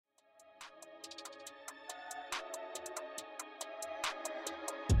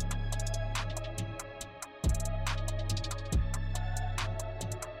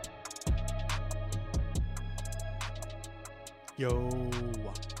Yo,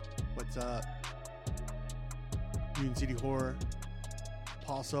 what's up? Union City Horror,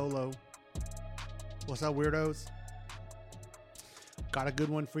 Paul Solo. What's up, weirdos? Got a good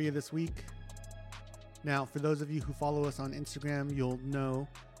one for you this week. Now, for those of you who follow us on Instagram, you'll know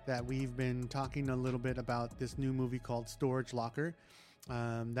that we've been talking a little bit about this new movie called Storage Locker.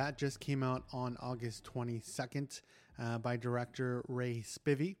 That just came out on August 22nd by director Ray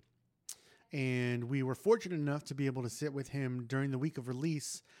Spivey. And we were fortunate enough to be able to sit with him during the week of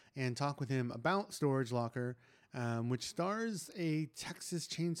release and talk with him about Storage Locker, which stars a Texas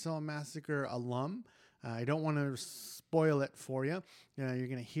Chainsaw Massacre alum. I don't want to spoil it for you. You're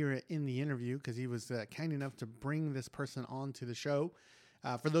going to hear it in the interview because he was kind enough to bring this person on to the show.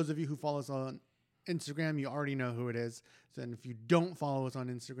 For those of you who follow us on Instagram, you already know who it is. So, and if you don't follow us on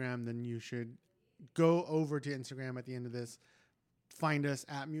Instagram, then you should go over to Instagram at the end of this. Find us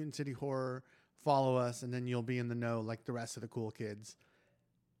at Mutant City Horror, follow us, and then you'll be in the know like the rest of the cool kids.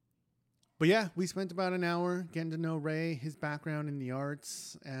 But yeah, we spent about an hour getting to know Ray, his background in the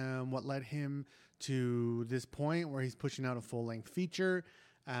arts, what led him to this point where he's pushing out a full-length feature,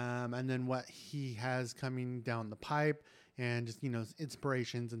 and then what he has coming down the pipe, and just,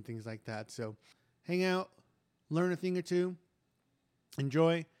 inspirations and things like that. So hang out, learn a thing or two,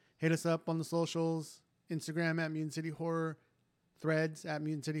 enjoy, hit us up on the socials, Instagram at Mutant City Horror, Threads at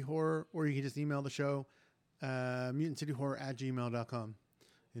Mutant City Horror, or you can just email the show, mutantcityhorror@gmail.com.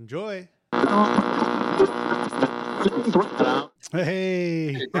 Enjoy.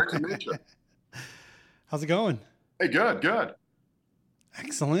 Hey. Great to meet you. How's it going? Hey, good.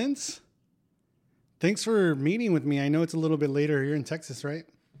 Excellent. Thanks for meeting with me. I know it's a little bit later. You're in Texas, right?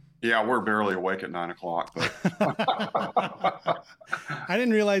 Yeah, we're barely awake at 9 o'clock. But I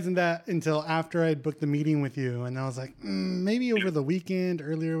didn't realize that until after I'd booked the meeting with you. And I was like, maybe over the weekend,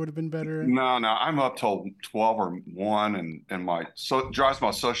 earlier would have been better. No, I'm up till 12 or 1, and drives my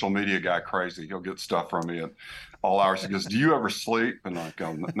social media guy crazy. He'll get stuff from me at all hours. He goes, "Do you ever sleep?" And I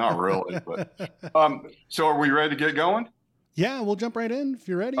go, "Not really." But so are we ready to get going? Yeah, we'll jump right in if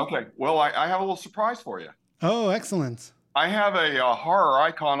you're ready. Okay. Well, I have a little surprise for you. Oh, excellent. I have a horror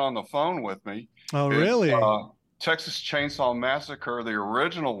icon on the phone with me. Oh, really? Texas Chainsaw Massacre, the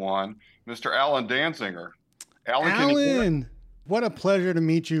original one, Mr. Alan Danziger. Alan, what a pleasure to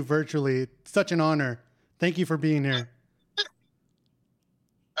meet you virtually. It's such an honor. Thank you for being here.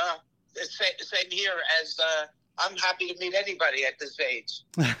 Same here, as I'm happy to meet anybody at this age.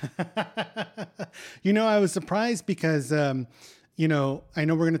 I was surprised because, I know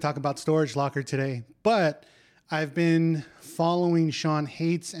we're going to talk about Storage Locker today, but I've been following Sean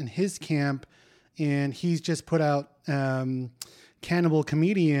Hates and his camp, and he's just put out Cannibal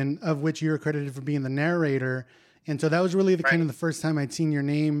Comedian, of which you're credited for being the narrator. And so that was really kind of the first time I'd seen your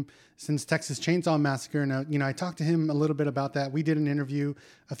name since Texas Chainsaw Massacre. And, I talked to him a little bit about that. We did an interview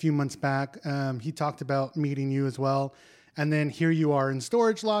a few months back. He talked about meeting you as well. And then here you are in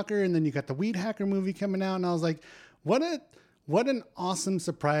Storage Locker, and then you got the Weed Hacker movie coming out. And I was like, what an awesome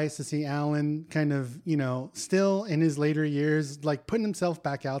surprise to see Alan kind of, still in his later years, like putting himself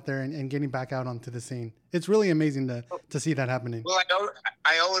back out there and getting back out onto the scene. It's really amazing to see that happening. Well,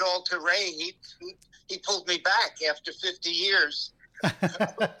 I owe it all to Ray. He pulled me back after 50 years.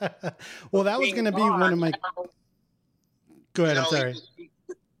 Well, that was going to be one of my... Go ahead, I'm sorry.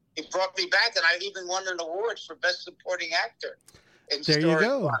 He brought me back, and I even won an award for Best Supporting Actor. There you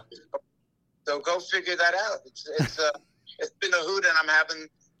go. So go figure that out. It's been a hoot, and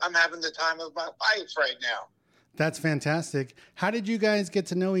I'm having the time of my life right now. That's fantastic. How did you guys get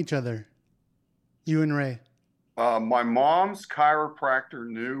to know each other, you and Ray? My mom's chiropractor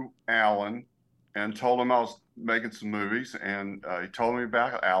knew Alan and told him I was making some movies, and he told me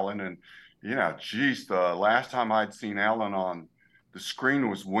about Alan. And the last time I'd seen Alan on the screen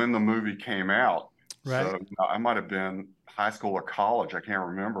was when the movie came out. Right. So I might have been high school or college. I can't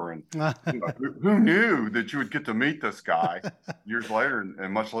remember. And who knew that you would get to meet this guy years later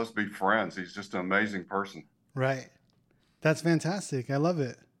and much less be friends? He's just an amazing person. Right. That's fantastic. I love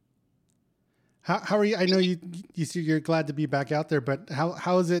it. How are you? I know you're glad to be back out there, but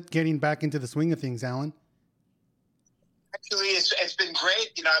how is it getting back into the swing of things, Alan? Actually, it's been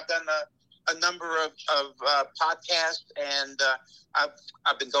great. I've done a number of podcasts, and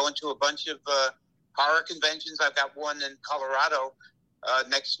I've been going to a bunch of horror conventions. I've got one in Colorado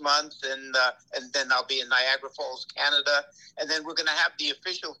next month, and then I'll be in Niagara Falls, Canada, and then we're going to have the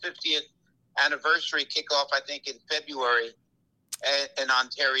official 50th anniversary kickoff, I think, in February in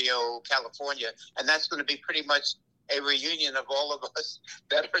Ontario, California, and that's going to be pretty much a reunion of all of us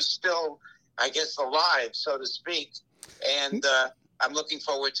that are still, I guess, alive, so to speak. And I'm looking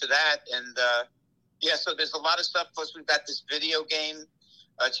forward to that. And Yeah, so there's a lot of stuff. Plus, we've got this video game,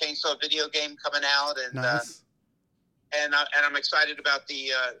 chainsaw video game coming out, and Nice. and I'm excited about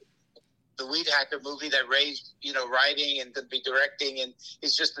the Weed Hacker movie that Ray's writing and going to be directing, and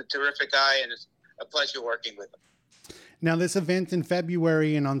he's just a terrific guy, and it's a pleasure working with him. Now, this event in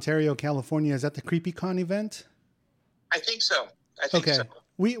February in Ontario, California, is that the CreepyCon event? I think so. I think so.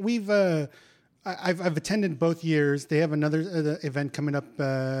 We've I've attended both years. They have another event coming up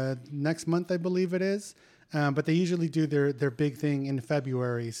next month, I believe it is. But they usually do their big thing in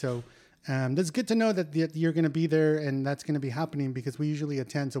February. So that's good to know that you're going to be there and that's going to be happening, because we usually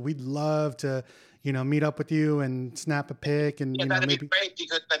attend. So we'd love to, meet up with you and snap a pic, and that'd maybe be great,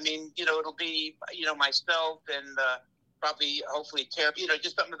 because it'll be myself and probably hopefully Tara,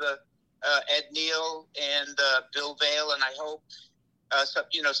 just some of the Ed Neal and Bill Vale, and I hope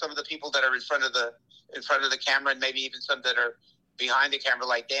some of the people that are in front of the camera, and maybe even some that are behind the camera,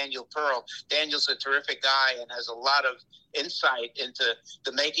 like Daniel Pearl. Daniel's a terrific guy and has a lot of insight into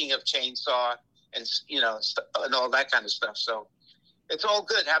the making of Chainsaw and and all that kind of stuff. So it's all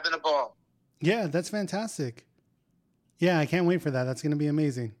good, having a ball. Yeah, that's fantastic. Yeah, I can't wait for that. That's going to be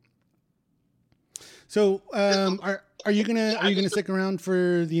amazing. So, are you gonna stick around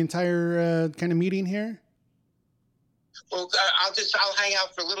for the entire kind of meeting here? Well, I'll hang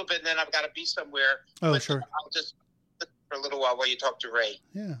out for a little bit, and then I've got to be somewhere. Oh, sure. I'll just for a little while you talk to Ray.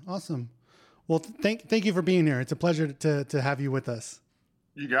 Yeah, awesome. Well, thank you for being here. It's a pleasure to have you with us.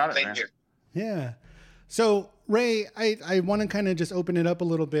 You got it, Thank man. you. Yeah. So, Ray, I want to kind of just open it up a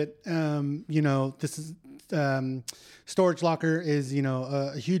little bit. This is Storage Locker is,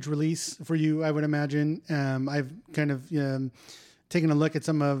 a huge release for you, I would imagine. I've kind of taken a look at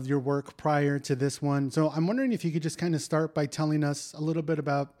some of your work prior to this one. So I'm wondering if you could just kind of start by telling us a little bit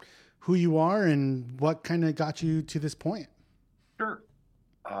about who you are and what kind of got you to this point. Sure.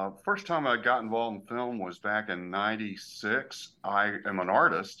 First time I got involved in film was back in '96. I am an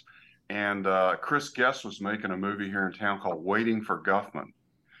artist, and Chris Guest was making a movie here in town called Waiting for Guffman.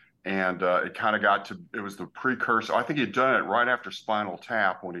 And it kind of it was the precursor. I think he'd done it right after Spinal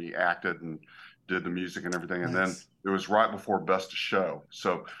Tap when he acted and did the music and everything. And Nice. then it was right before Best of Show.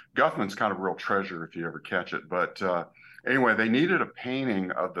 So Guffman's kind of a real treasure if you ever catch it. But anyway, they needed a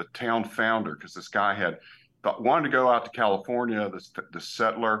painting of the town founder because this guy wanted to go out to California, the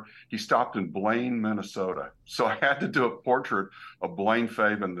settler. He stopped in Blaine, Minnesota. So I had to do a portrait of Blaine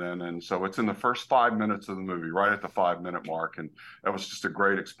Faven then. And so it's in the first 5 minutes of the movie, right at the 5-minute mark. And that was just a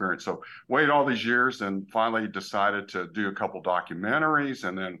great experience. So waited all these years and finally decided to do a couple documentaries,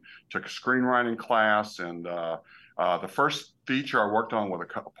 and then took a screenwriting class. And the first feature I worked on with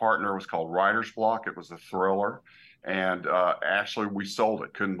a partner was called Writer's Block. It was a thriller. And actually, we sold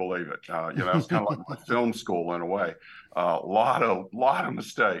it. Couldn't believe it. It's kind of like my film school in a way. A lot of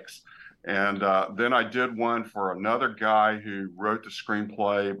mistakes. And then I did one for another guy who wrote the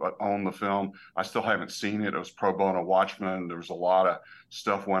screenplay but owned the film. I still haven't seen it. It was Pro Bono Watchmen. There was a lot of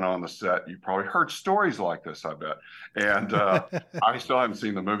stuff went on the set. You probably heard stories like this, I bet. And I still haven't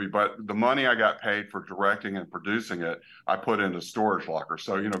seen the movie, but the money I got paid for directing and producing it, I put into Storage Locker.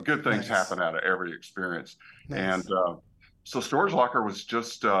 So, good things happen out of every experience. Nice. And so Storage Locker was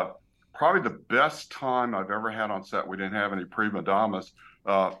just probably the best time I've ever had on set. We didn't have any prima donnas.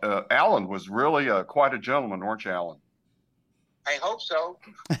 Alan was really quite a gentleman, weren't you, Alan? I hope so.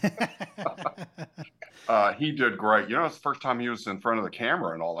 He did great. It's the first time he was in front of the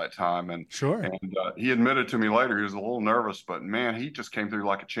camera and all that time. And Sure. And he admitted to me later he was a little nervous, but man, he just came through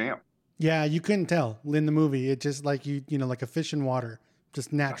like a champ. Yeah, you couldn't tell in the movie. It just like like a fish in water,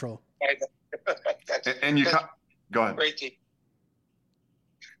 just natural. And you go ahead. Great team.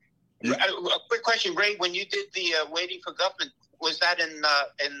 A quick question, Ray. When you did the Waiting for Guffman, was that in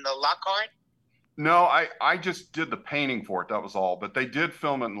the Lockhart? No, I just did the painting for it. That was all. But they did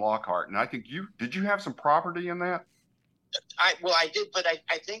film it in Lockhart, and I think did you have some property in that? I did, but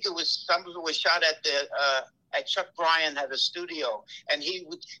I think some of it was shot at Chuck Bryan had a studio, and he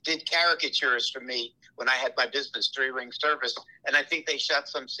did caricatures for me when I had my business, Three Ring Service, and I think they shot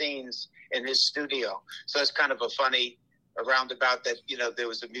some scenes in his studio. So it's kind of a funny roundabout that there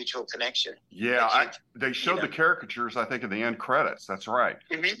was a mutual connection. Yeah, they showed the caricatures, I think, in the end credits. That's right.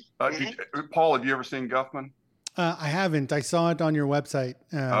 Mm-hmm. Paul, have you ever seen Guffman? I haven't. I saw it on your website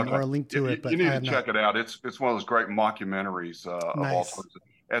or a link to it. But you need to check it out. It's one of those great mockumentaries of all times.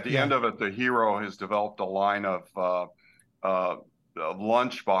 At the end of it, the hero has developed a line of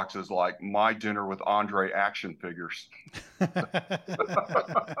lunch boxes like My Dinner with Andre action figures.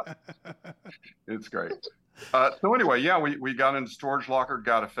 It's great. So anyway, yeah, we got into Storage Locker,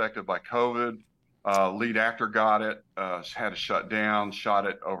 got affected by COVID. Lead actor got it, had to shut down, shot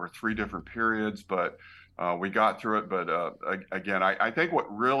it over 3 different periods, but we got through it. But again, I think what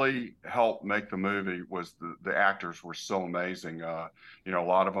really helped make the movie was the actors were so amazing. A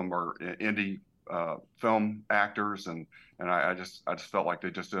lot of them are indie film actors, and I just felt like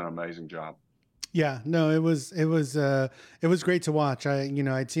they just did an amazing job. Yeah, no, it was great to watch.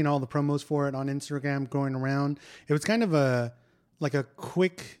 I'd seen all the promos for it on Instagram going around. It was kind of a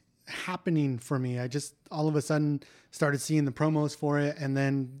quick happening for me. I just all of a sudden started seeing the promos for it, and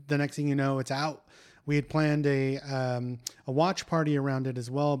then the next thing you know, it's out. We had planned a watch party around it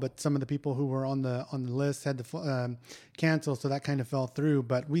as well, but some of the people who were on the list had to cancel, so that kind of fell through.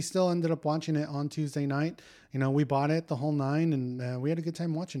 But we still ended up watching it on Tuesday night. We bought it the whole 9, and we had a good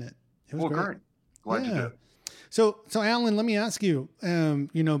time watching it. It was great. Glad you did. So Alan, let me ask you,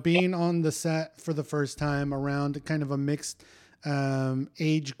 being on the set for the first time around kind of a mixed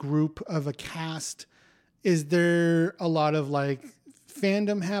age group of a cast, is there a lot of like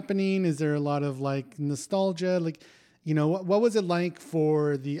fandom happening? Is there a lot of like nostalgia? Like, what was it like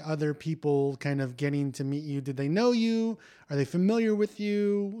for the other people kind of getting to meet you? Did they know you? Are they familiar with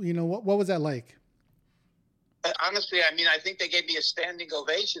you? What was that like? Honestly, I think they gave me a standing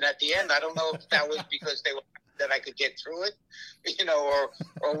ovation at the end. I don't know if that was because they were that I could get through it,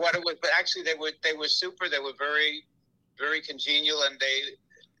 or what it was. But actually, they were super. They were very, very congenial, and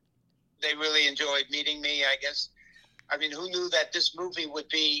they really enjoyed meeting me. I guess. Who knew that this movie would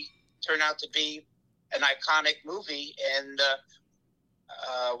turn out to be an iconic movie? And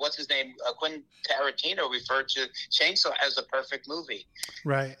what's his name? Quentin Tarantino referred to Chainsaw as a perfect movie.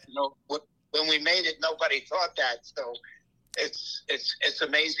 Right. When we made it, nobody thought that. So it's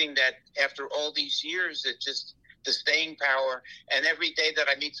amazing that after all these years, it's just the staying power. And every day that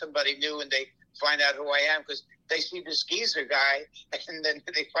I meet somebody new and they find out who I am, because they see this geezer guy, and then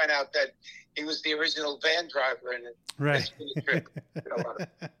they find out that he was the original van driver. And right. It's been a trip.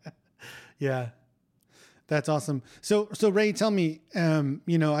 Yeah. That's awesome. So Ray, tell me,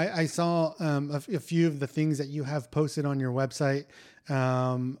 I saw a few of the things that you have posted on your website.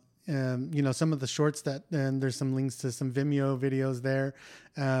 Some of the shorts and there's some links to some Vimeo videos there.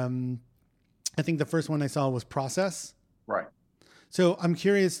 I think the first one I saw was Process. Right. So I'm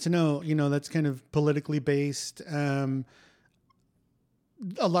curious to know, that's kind of politically based.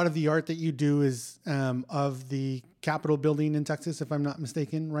 A lot of the art that you do is of the Capitol building in Texas, if I'm not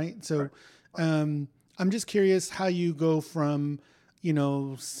mistaken, right? So right. I'm just curious how you go from,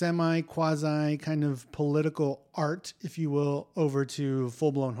 semi quasi kind of political art, if you will, over to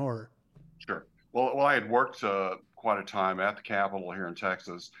full blown horror. Sure. Well, I had worked quite a time at the Capitol here in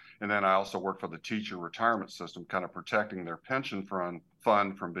Texas, and then I also worked for the teacher retirement system, kind of protecting their pension fund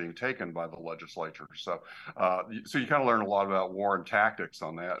from being taken by the legislature. So you kind of learn a lot about war and tactics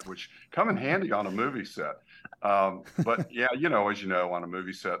on that, which come in handy on a movie set. But yeah, as you know, on a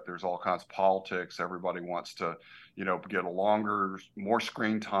movie set, there's all kinds of politics. Everybody wants to, get a longer, more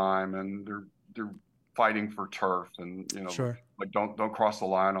screen time, and they're fighting for turf, and sure. Like don't cross the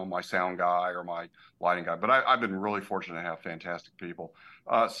line on my sound guy or my lighting guy. But I've been really fortunate to have fantastic people.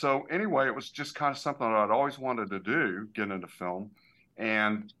 So anyway, it was just kind of something that I'd always wanted to do, get into film.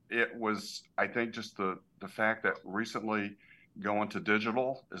 And it was, I think, just the fact that recently going to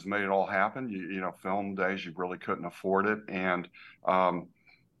digital has made it all happen. Film days, you really couldn't afford it. And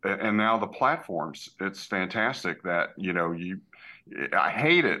now the platforms, it's fantastic that, I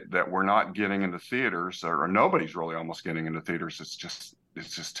hate it that we're not getting into theaters, or nobody's really almost getting into theaters. It's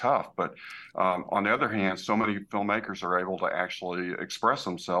just tough. But on the other hand, so many filmmakers are able to actually express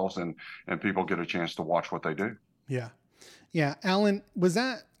themselves, and people get a chance to watch what they do. Yeah. Yeah. Alan, was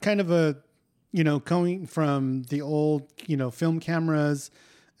that kind of a, going from the old, film cameras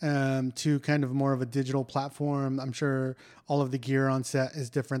to kind of more of a digital platform? I'm sure all of the gear on set is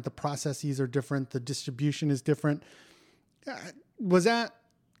different. The processes are different. The distribution is different. Was that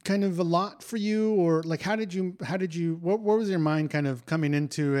kind of a lot for you, or like, what was your mind kind of coming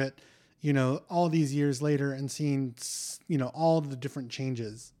into it, all these years later and seeing, all the different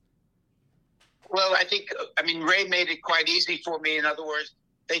changes? Well, Ray made it quite easy for me. In other words,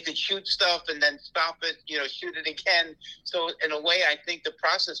 they could shoot stuff and then stop it, shoot it again. So in a way, I think the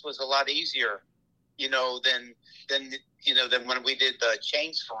process was a lot easier, than when we did the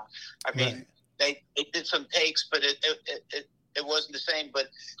Chainsaw. Right. They did some takes, but it wasn't the same. But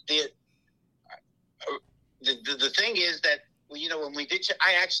the thing is that, when we did,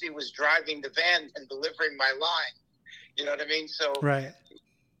 I actually was driving the van and delivering my line. You know what I mean? So right.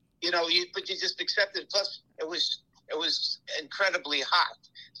 But you just accepted. Plus, it was incredibly hot.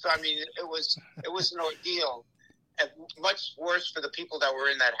 So it was an ordeal, and much worse for the people that were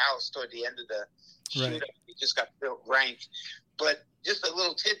in that house toward the end of the shootout. Right. It just got built rank. But just a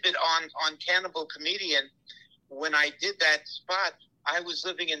little tidbit on Cannibal Comedian. When I did that spot, I was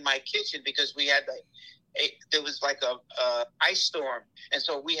living in my kitchen because we had there was like a ice storm, and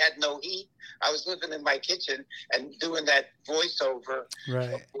so we had no heat. I was living in my kitchen and doing that voiceover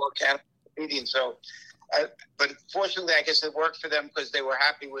Right. for Cannibal Comedian. So, but fortunately, I guess it worked for them because they were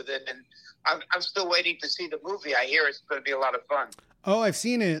happy with it. And I'm still waiting to see the movie. I hear it's going to be a lot of fun. Oh, I've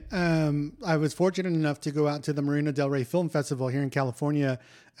seen it. I was fortunate enough to go out to the Marina Del Rey Film Festival here in California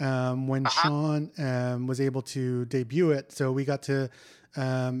when Sean was able to debut it. So we got to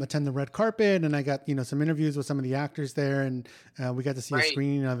attend the red carpet, and I got some interviews with some of the actors there, and we got to see a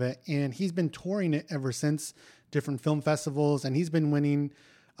screening of it. And he's been touring it ever since, different film festivals, and he's been winning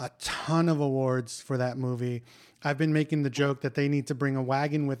a ton of awards for that movie. I've been making the joke that they need to bring a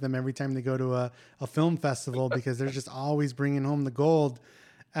wagon with them every time they go to a film festival because they're just always bringing home the gold.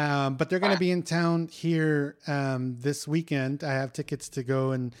 But they're going to be in town here this weekend. I have tickets to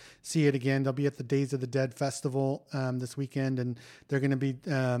go and see it again. They'll be at the Days of the Dead Festival this weekend, and they're going to be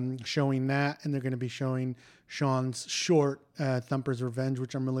showing that, and they're going to be showing Sean's short, Thumper's Revenge,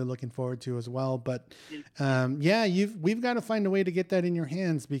 which I'm really looking forward to as well. But we've got to find a way to get that in your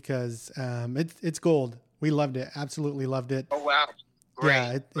hands because it's gold. We loved it. Absolutely loved it. Oh, wow. Great,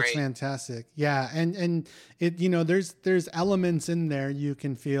 yeah, it's fantastic. Yeah. And it, there's elements in there you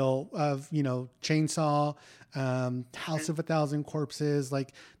can feel of, Chainsaw, House of a Thousand Corpses.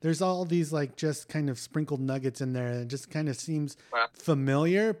 Like there's all these like just kind of sprinkled nuggets in there. It just kind of seems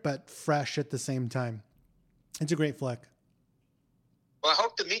familiar, but fresh at the same time. It's a great flick. Well, I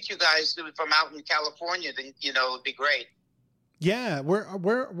hope to meet you guys from out in California. Then, it'd be great. Yeah. Where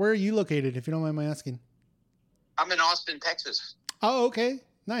are you located, if you don't mind my asking? I'm in Austin, Texas. Oh, okay.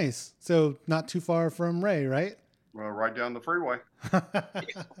 Nice. So not too far from Ray, right? Well, right down the freeway.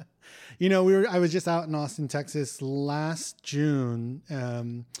 I was just out in Austin, Texas last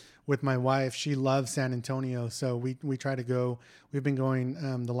June with my wife. She loves San Antonio. So we try to go. We've been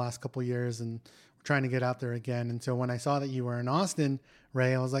going the last couple of years, and we're trying to get out there again. And so when I saw that you were in Austin,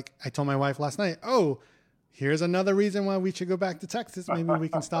 Ray, I told my wife last night, here's another reason why we should go back to Texas. Maybe we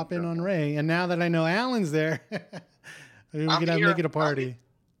can stop in on Ray. And now that I know Alan's there, we can make it a party.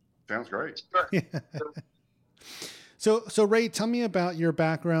 Sounds great. Sure. Yeah. So Ray, tell me about your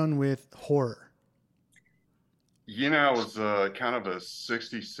background with horror. I was kind of a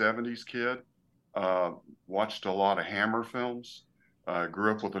 60s, 70s kid. Watched a lot of Hammer films.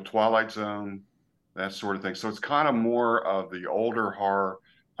 Grew up with the Twilight Zone, that sort of thing. So it's kind of more of the older horror.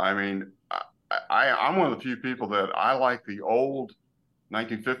 I mean, I'm one of the few people that I like the old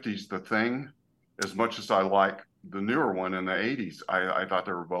 1950s, The Thing, as much as I like the newer one in the 80s. I thought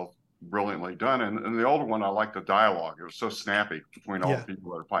they were both brilliantly done. And the older one, I liked the dialogue. It was so snappy between all the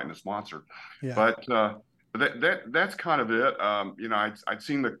people that are fighting this monster. Yeah. But that's kind of it. I'd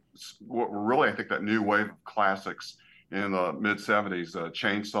seen what were really, I think, that new wave of classics in the mid 70s,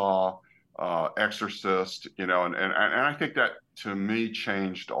 Chainsaw, Exorcist, and I think that to me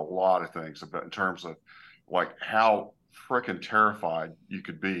changed a lot of things in terms of like how freaking terrified you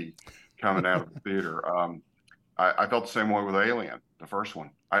could be coming out of the theater. I felt the same way with Alien, the first one.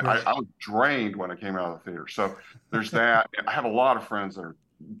 I was drained when I came out of the theater. So there's that. I have a lot of friends that are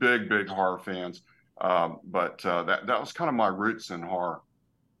big horror fans, but that was kind of my roots in horror.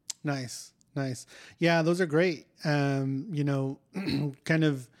 Nice. Yeah, those are great. Kind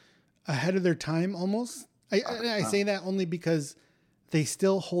of ahead of their time almost. I say that only because they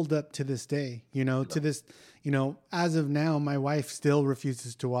still hold up to this day, to this, as of now, my wife still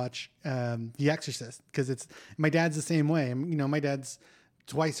refuses to watch The Exorcist because my dad's the same way. My dad's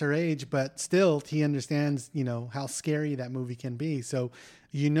twice her age, but still he understands, how scary that movie can be. So,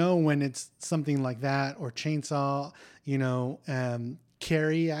 when it's something like that or Chainsaw,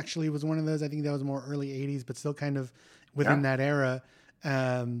 Carrie actually was one of those. I think that was more early 80s, but still kind of within that era.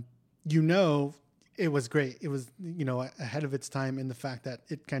 It was great. It was, ahead of its time in the fact that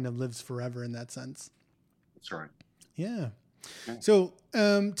it kind of lives forever in that sense. That's right. Yeah. So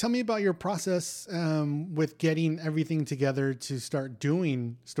tell me about your process with getting everything together to start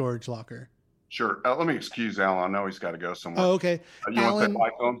doing Storage Locker. Sure. Let me excuse Alan. I know he's got to go somewhere. Oh, okay. You Alan, want to say bye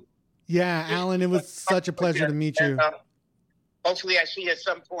to him? Yeah, Alan, it was such a pleasure to meet you. Hopefully I see you at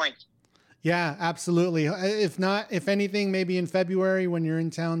some point. Yeah, absolutely. If anything, maybe in February when you're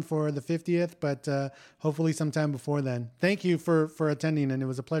in town for the 50th, but hopefully sometime before then. Thank you for attending, and it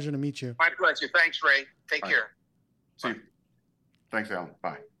was a pleasure to meet you. My pleasure. Thanks, Ray. Take care. See you. Thanks, Alan.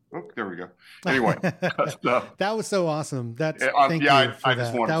 Bye. Oh, there we go. Anyway, that was so awesome. That's yeah, thank you for I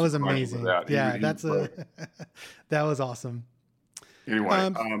just that. wanted That to was surprise you with amazing. that. Yeah, He was that's a that was awesome.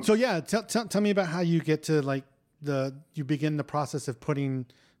 anyway. So yeah, tell me about how you get to like you begin the process of putting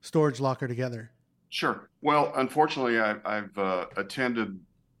Storage Locker together. Sure. Well, unfortunately, I've attended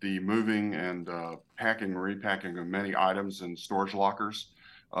the moving and packing and repacking of many items in storage lockers,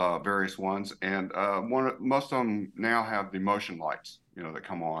 various ones, and most of them now have the motion lights, that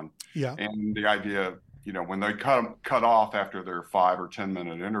come on, Yeah. and the idea, when they cut off after their 5 or 10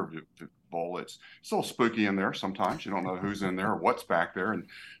 minute interview. It's a little spooky in there sometimes. You don't know who's in there or what's back there. And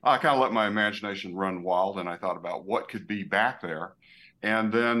I kind of let my imagination run wild. And I thought about what could be back there. And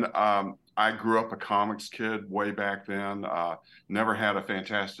then I grew up a comics kid way back then. Never had a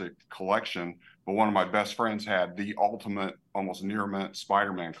fantastic collection, but one of my best friends had the ultimate, almost near mint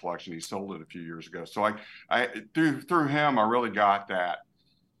Spider-Man collection. He sold it a few years ago. So I through him, I really got that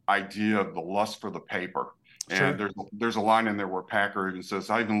idea of the lust for the paper. And Sure. there's a line in there where Packer even says,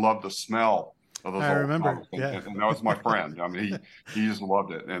 "I even love the smell of those I old remember. comics." Yeah. And that was my friend. I mean, he just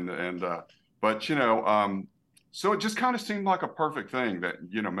loved it. But so it just kind of seemed like a perfect thing that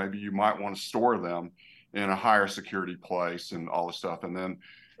maybe you might want to store them in a higher security place and all this stuff. And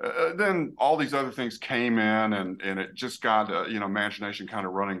then all these other things came in, and it just got imagination kind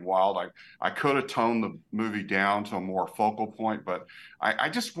of running wild. I could have toned the movie down to a more focal point, but I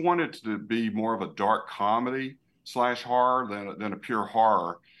just wanted to be more of a dark comedy / horror than a pure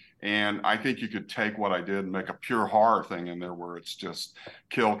horror. And I think you could take what I did and make a pure horror thing in there where it's just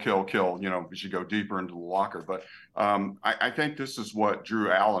kill, kill, kill, as you go deeper into the locker. But I think this is what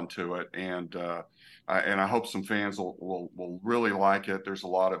drew Alan to it. And I hope some fans will really like it. There's a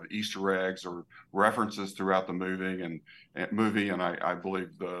lot of Easter eggs or references throughout the movie. And I believe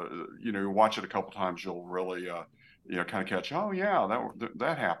watch it a couple times, you'll really, kind of catch, oh yeah,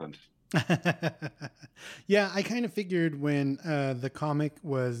 that happened. Yeah, I kind of figured when the comic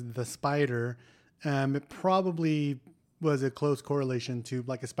was the Spider, it probably was a close correlation to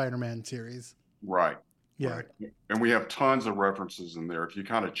like a Spider-Man series. Right. Yeah. Right. And we have tons of references in there. If you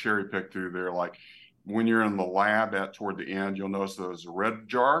kind of cherry pick through there, like when you're in the lab toward the end, you'll notice there's a red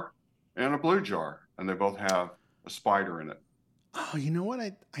jar and a blue jar, and they both have a spider in it. Oh, you know what?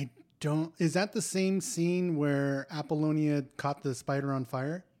 I don't. Is that the same scene where Apollonia caught the spider on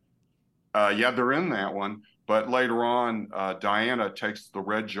fire? Yeah, they're in that one. But later on, Diana takes the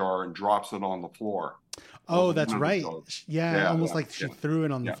red jar and drops it on the floor. Oh, that's right. Yeah, almost like she threw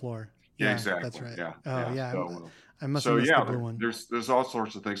it on the yeah. floor. Yeah, exactly. That's right. Yeah. Oh, yeah. So, I must have missed the blue one. There's all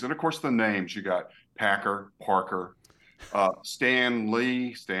sorts of things. And of course, the names. You got Packer, Parker, Stan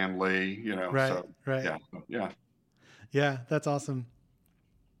Lee, Right, so, right. Yeah. Yeah, that's awesome.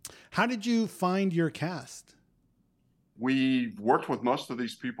 How did you find your cast? We worked with most of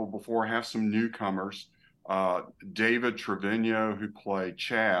these people before, have some newcomers. David Trevino, who played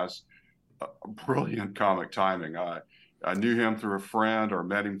Chaz, brilliant comic timing. I knew him through a friend or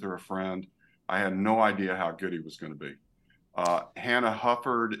met him through a friend. I had no idea how good he was going to be. Hannah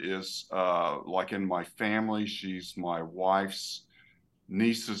Hufford is like in my family. She's my wife's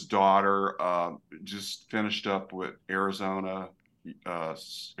niece's daughter. Just finished up with Arizona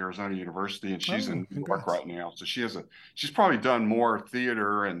University, and she's in New York right now. So she's probably done more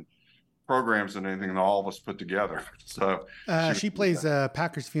theater and programs than anything than all of us put together. So she plays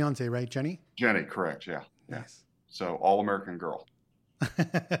Packer's fiance, right, Jenny? Jenny, correct? Yeah. Nice. So all-American girl.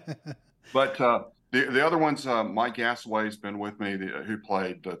 But the other ones, Mike Gasaway's been with me, who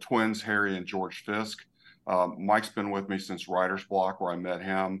played the twins Harry and George Fisk. Mike's been with me since Writer's Block, where I met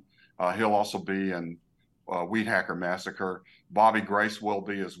him. He'll also be in Weed Hacker Massacre. Bobby Grace will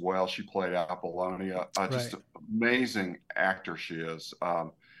be as well. She played Apollonia. Just an amazing actor she is.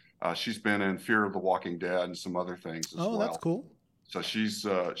 She's been in Fear of the Walking Dead and some other things as well. Oh, that's cool. So she's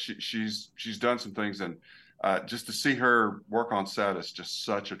done some things, and just to see her work on set is just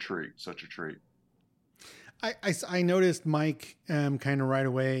such a treat. I noticed Mike kind of right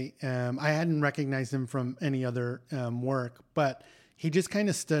away. I hadn't recognized him from any other work, but he just kind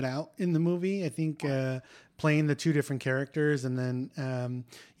of stood out in the movie. I think playing the two different characters, and then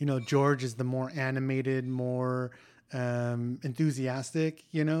George is the more animated, more enthusiastic.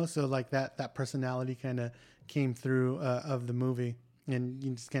 So like that personality kind of came through of the movie, and he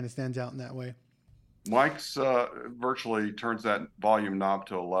just kind of stands out in that way. Mike's virtually turns that volume knob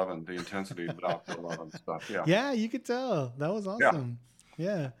to 11, the intensity knob to 11 stuff. Yeah. Yeah, you could tell. That was awesome.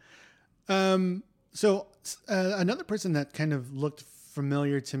 Yeah. So another person that kind of looked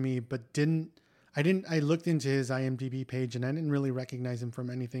familiar to me, but I looked into his IMDb page and I didn't really recognize him from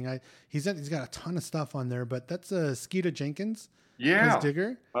anything. He's got a ton of stuff on there, but that's Skeeta Jenkins plays Yeah.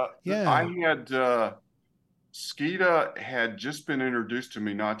 Digger. I Yeah. had Skeeta had just been introduced to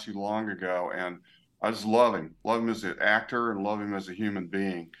me not too long ago, and I just love him as an actor and love him as a human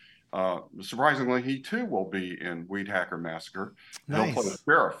being. Surprisingly, he too will be in Weed Hacker Massacre. He'll play the Nice.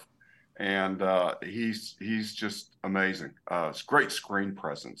 sheriff, and he's just amazing. It's great screen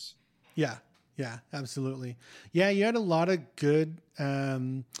presence. Yeah. Yeah, absolutely. Yeah, you had a lot of good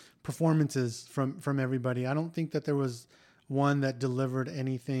performances from everybody. I don't think that there was one that delivered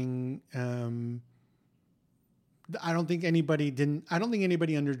anything. I don't think anybody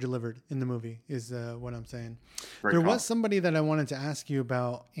under delivered in the movie is what I'm saying. Great There was comp. somebody that I wanted to ask you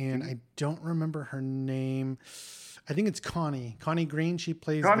about, and I don't remember her name. I think it's Connie Green. She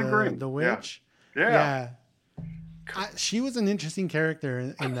plays Connie the Green. Yeah. witch. Yeah. Yeah. She was an interesting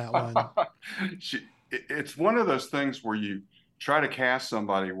character in that one. It's one of those things where you try to cast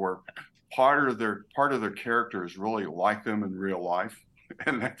somebody where part of their character is really like them in real life,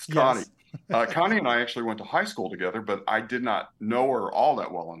 and that's Connie. Yes. Connie and I actually went to high school together, but I did not know her all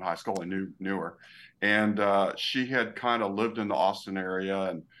that well in high school. I knew her, and she had kind of lived in the Austin area,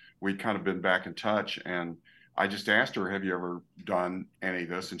 and we'd kind of been back in touch. And I just asked her, "Have you ever done any of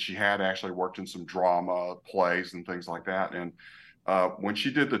this?" And she had actually worked in some drama plays and things like that. And when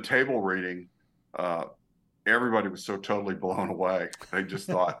she did the table reading, uh, everybody was so totally blown away. They just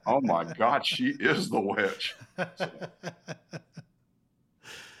thought, "Oh my God, she is the witch." So,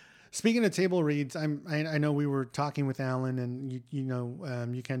 Speaking of table reads, I know we were talking with Alan, and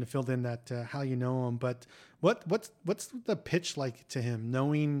you kind of filled in that how you know him, but what's the pitch like to him,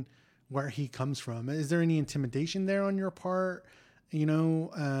 knowing where he comes from? Is there any intimidation there on your part?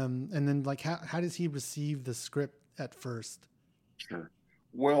 And then like how does he receive the script at first? sure.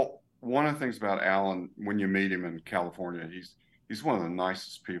 Well, one of the things about Alan, when you meet him in California, he's one of the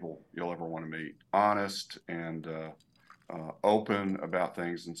nicest people you'll ever want to meet. Honest and open about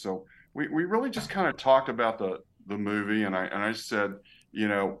things. And so we really just kind of talked about the movie, and I said,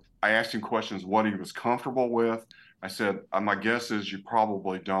 I asked him questions what he was comfortable with. I said, my guess is you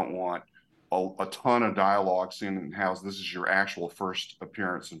probably don't want a ton of dialogue, seeing how this is your actual first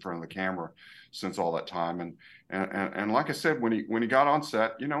appearance in front of the camera since all that time. And like I said, when he got on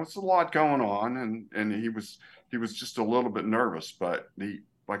set, it's a lot going on, and he was just a little bit nervous, but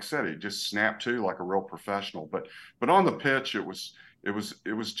like I said, he just snapped to like a real professional. But on the pitch, it was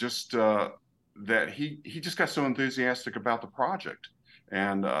just that he just got so enthusiastic about the project,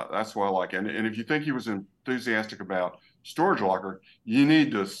 and that's why I like. And if you think he was enthusiastic about Storage Locker, you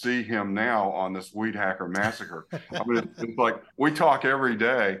need to see him now on this Weed Hacker Massacre. I mean, it's like we talk every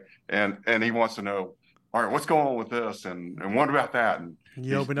day, and he wants to know, all right, what's going on with this, and what about that? And You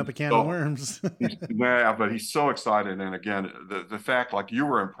he's open up a can of so worms. yeah, but he's so excited. And again, the fact, like you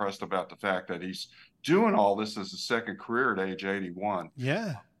were impressed about the fact that he's doing all this as a second career at age 81.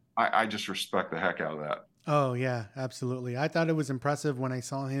 Yeah. I just respect the heck out of that. Oh yeah, absolutely. I thought it was impressive when I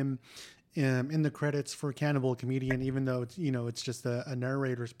saw him in the credits for Cannibal Comedian, even though it's just a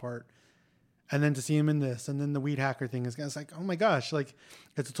narrator's part. And then to see him in this, and then the Weed Hacker thing is like, oh my gosh, like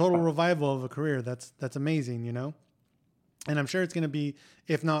it's a total revival of a career. That's amazing, And I'm sure it's going to be,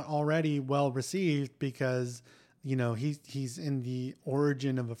 if not already, well received because he's in the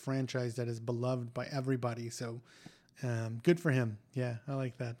origin of a franchise that is beloved by everybody. So good for him. Yeah, I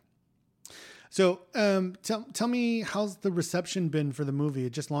like that. So tell me, how's the reception been for the movie?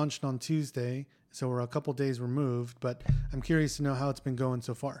 It just launched on Tuesday, so we're a couple days removed, but I'm curious to know how it's been going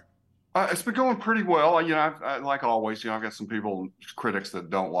so far. It's been going pretty well. Like always, I've got some people, critics that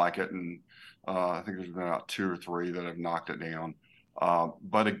don't like it, and I think there's been about two or three that have knocked it down.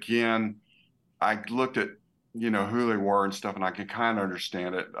 But again, I looked at who they were and stuff, and I can kind of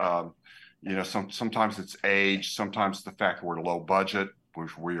understand it. Sometimes it's age, sometimes the fact that we're low budget,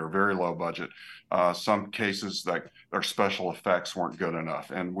 which we are very low budget. Some cases like our special effects weren't good enough,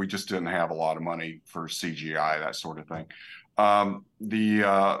 and we just didn't have a lot of money for CGI, that sort of thing.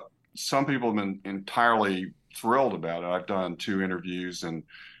 Some people have been entirely thrilled about it. I've done 2 interviews, and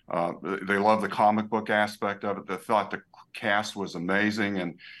they love the comic book aspect of it. They thought the cast was amazing,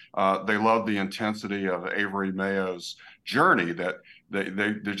 and they love the intensity of Avery Mayo's journey. That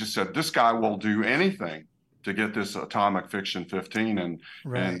they just said this guy will do anything to get this Atomic Fiction 15,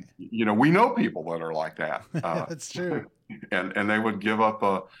 Right. and we know people that are like that. That's true. and they would give up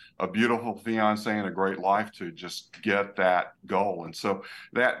a beautiful fiance and a great life to just get that goal. And so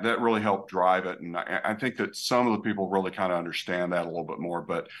that really helped drive it. And I think that some of the people really kind of understand that a little bit more.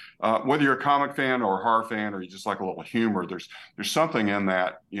 But whether you're a comic fan or a horror fan, or you just like a little humor, there's something in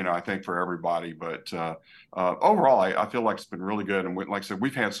that, I think for everybody. But overall, I feel like it's been really good. And like I said,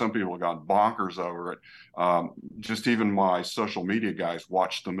 we've had some people have gone bonkers over it. Just even my social media guys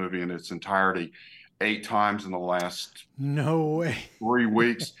watched the movie in its entirety 8 times in the last No way. 3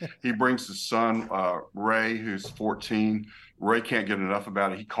 weeks. He brings his son, Ray, who's 14. Ray can't get enough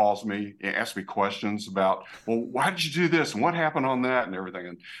about it. He calls me and asks me questions about, well, why did you do this? And what happened on that and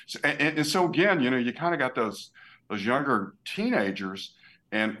everything? And so again, you kind of got those younger teenagers,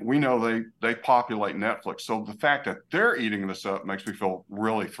 and we know they populate Netflix. So the fact that they're eating this up makes me feel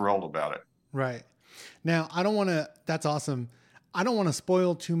really thrilled about it. Right. Now, that's awesome. I don't want to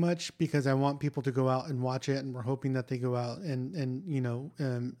spoil too much because I want people to go out and watch it, and we're hoping that they go out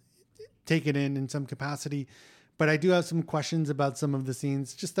and take it in some capacity. But I do have some questions about some of the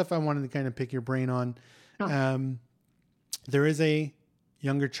scenes, just stuff I wanted to kind of pick your brain on. Sure. There is a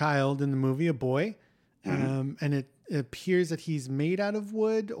younger child in the movie, a boy, and it appears that he's made out of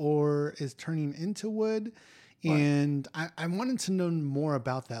wood or is turning into wood. Right. And I wanted to know more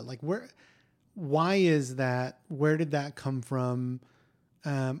about that. Like, why is that? Where did that come from?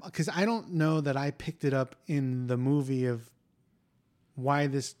 Because I don't know that I picked it up in the movie of why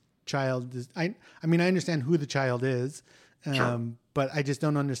this child is. I mean, I understand who the child is, Sure. But I just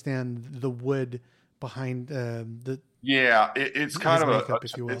don't understand the wood behind the. Yeah, it's kind of makeup,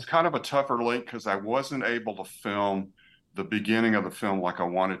 if you will. it's kind of a tougher link because I wasn't able to film the beginning of the film like I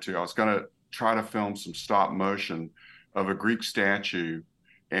wanted to. I was going to try to film some stop motion of a Greek statue,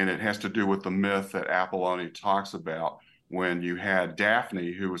 and it has to do with the myth that Apollonia talks about when you had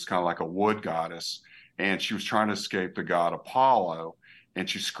Daphne, who was kind of like a wood goddess, and she was trying to escape the god Apollo, and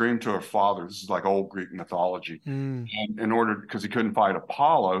she screamed to her father. This is like old Greek mythology. And because he couldn't fight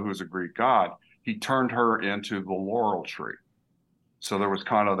Apollo, who was a Greek god, he turned her into the laurel tree. So there was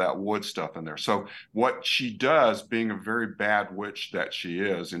kind of that wood stuff in there. So what she does, being a very bad witch that she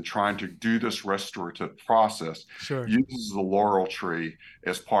is, and trying to do this restorative process, Sure. uses the laurel tree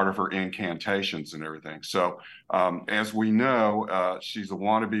as part of her incantations and everything. So as we know, she's a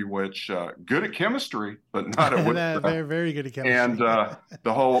wannabe witch, good at chemistry, but not at witchcraft. Very, very good at chemistry. And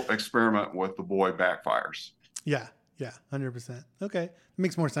the whole experiment with the boy backfires. Yeah, 100%. Okay, it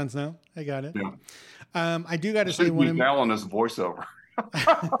makes more sense now. I got it. Yeah. I do got to say one of Alan as a voiceover.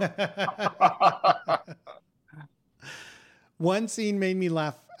 One scene made me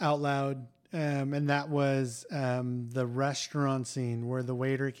laugh out loud, and that was the restaurant scene where the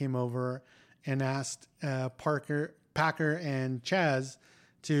waiter came over and asked Packer and Chaz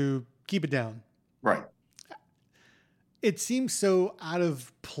to keep it down. Right. It seems so out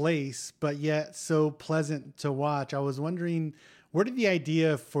of place, but yet so pleasant to watch. I was wondering, where did the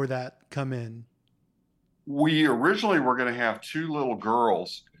idea for that come in? We originally were going to have 2 little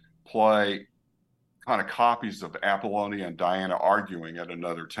girls play kind of copies of Apollonia and Diana arguing at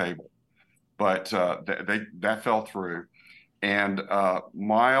another table, but that fell through. And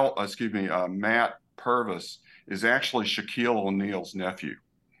Matt Purvis is actually Shaquille O'Neal's nephew.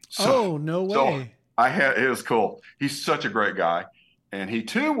 So, no way. So it was cool. He's such a great guy, and he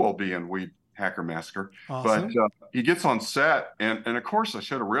too will be in Weed Hacker Massacre. Awesome. But he gets on set, and of course I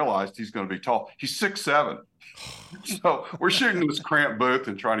should have realized he's going to be tall. He's 6'7". So we're shooting this cramped booth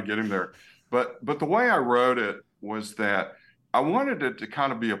and trying to get him there. But the way I wrote it was that I wanted it to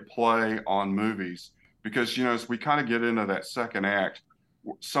kind of be a play on movies because, as we kind of get into that second act,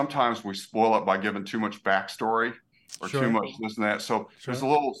 sometimes we spoil it by giving too much backstory or Sure. too much this and that. So Sure. There's a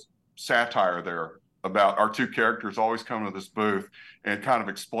little satire there about our 2 characters always coming to this booth and kind of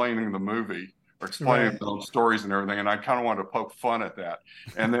explaining the movie or explaining their own stories and everything. And I kind of wanted to poke fun at that.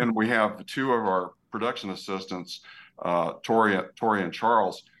 And then we have 2 of our production assistants, Tori and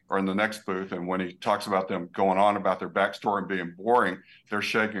Charles, are in the next booth. And when he talks about them going on about their backstory and being boring, they're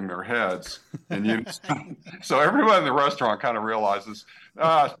shaking their heads. And so everybody in the restaurant kind of realizes,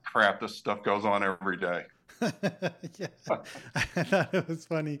 crap, this stuff goes on every day. Yeah, I thought it was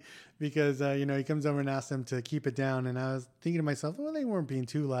funny because he comes over and asks them to keep it down, and I was thinking to myself, well, they weren't being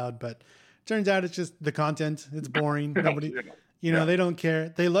too loud, but turns out it's just the content. It's boring. Nobody, they don't care.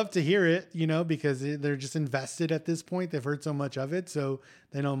 They love to hear it, because they're just invested at this point. They've heard so much of it, so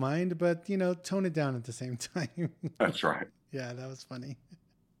they don't mind. But tone it down at the same time. That's right. Yeah, that was funny.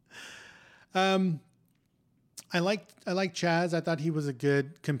 I like Chaz. I thought he was a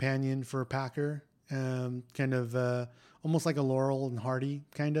good companion for Packer. Kind of almost like a Laurel and Hardy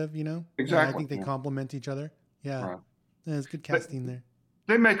kind of, Exactly. I think they complement each other. Yeah. Right. There's good casting there.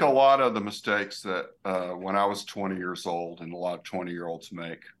 They make a lot of the mistakes that when I was 20 years old, and a lot of 20-year-olds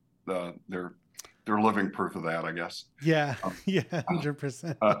make. They're living proof of that, I guess. Yeah, Um, yeah,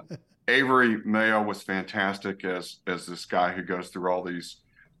 100%. Avery Mayo was fantastic as this guy who goes through all these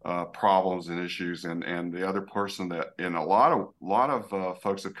problems and issues, and the other person that, and a lot of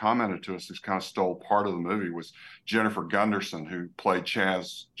folks have commented to us, who's kind of stole part of the movie, was Jennifer Gunderson, who played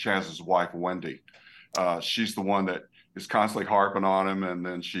Chaz's wife, Wendy. She's the one that is constantly harping on him, and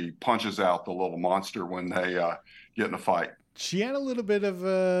then she punches out the little monster when they get in a fight. She had a little bit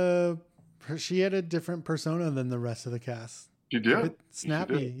of she had a different persona than the rest of the cast. She did. A bit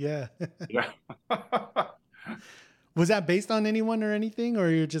snappy, yeah. Yeah. Was that based on anyone or anything, or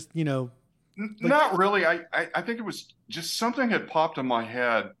you're just, Not really. I think it was just something had popped in my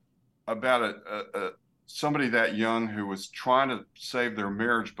head about somebody that young who was trying to save their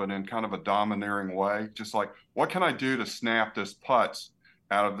marriage, but in kind of a domineering way. Just like, what can I do to snap this putz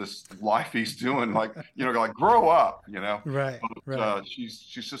out of this life he's doing? Like, like grow up, Right, But, right. she's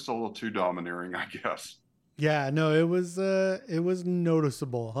just a little too domineering, I guess. Yeah, no, it was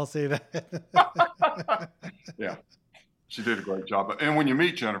noticeable. I'll say that. Yeah. She did a great job. And when you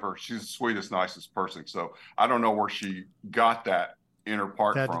meet Jennifer, she's the sweetest, nicest person. So I don't know where she got that inner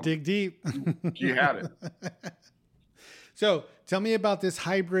part Had from. to dig deep. She had it. So tell me about this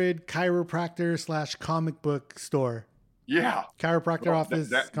hybrid chiropractor / comic book store. Yeah. Chiropractor office.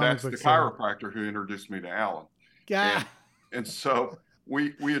 That's the chiropractor who introduced me to Alan. Yeah. And so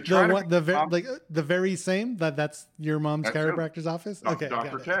we had tried the very same that's your mom's chiropractor's office. Okay.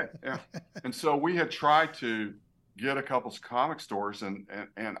 Dr. K. Yeah. And so we had tried to get a couple of comic stores, and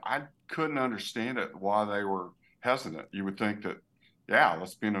I couldn't understand it, why they were hesitant. You would think that, yeah,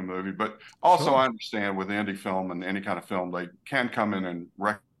 let's be in a movie. But also sure. I understand with indie film and any kind of film, they can come in and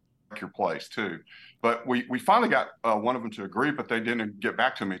wreck your place too. But we finally got one of them to agree, but they didn't get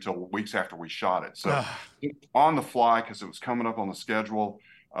back to me till weeks after we shot it. So on the fly, because it was coming up on the schedule,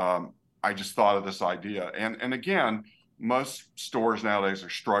 I just thought of this idea. And again, most stores nowadays are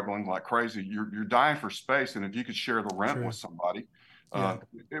struggling like crazy. You're dying for space, and if you could share the rent with somebody,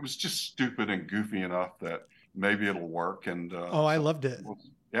 it was just stupid and goofy enough that maybe it'll work. And I loved it.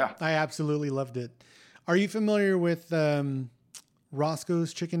 Yeah, I absolutely loved it. Are you familiar with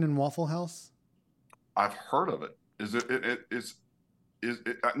Roscoe's Chicken and Waffle House? I've heard of it. Is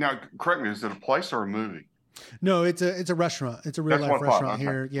it now? Correct me. Is it a place or a movie? No, it's a restaurant. It's a real life restaurant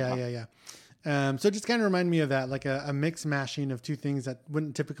here. Yeah. So just kind of remind me of that, like a mix mashing of two things that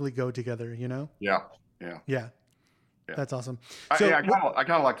wouldn't typically go together, Yeah. That's awesome. So I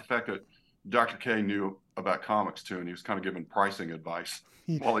kind of like the fact that Dr. K knew about comics too, and he was kind of giving pricing advice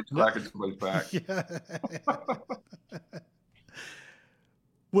while he's cracking somebody's back. Yeah.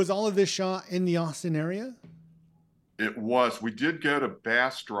 Was all of this shot in the Austin area? It was. We did go to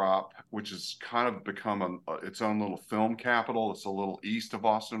Bastrop, which has kind of become its own little film capital. It's a little east of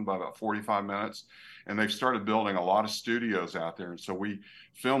Austin by about 45 minutes. And they've started building a lot of studios out there. And so we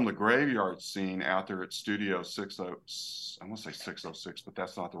filmed the graveyard scene out there at Studio 60. I want to say 606, but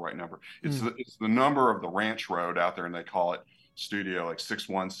that's not the right number. It's the number of the ranch road out there, and they call it Studio like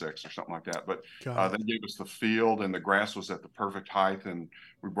 616 or something like that. But they gave us the field, and the grass was at the perfect height, and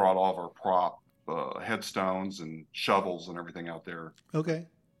we brought all of our prop headstones and shovels and everything out there. Okay,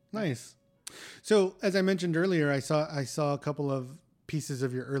 nice. So as I mentioned earlier, I saw a couple of pieces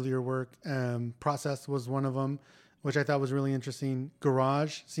of your earlier work. Process was one of them, which I thought was really interesting.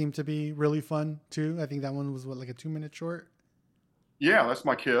 Garage seemed to be really fun too. I think that one was like a 2-minute short. Yeah, that's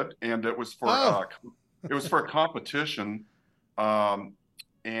my kid, and it was for a competition. It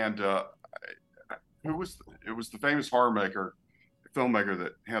was the famous filmmaker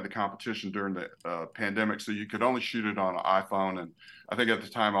that had the competition during the pandemic, so you could only shoot it on an iPhone, and I think at the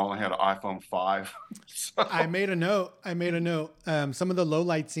time I only had an iPhone 5. So. I made a note. Some of the low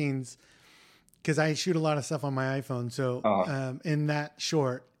light scenes, because I shoot a lot of stuff on my iPhone. So in that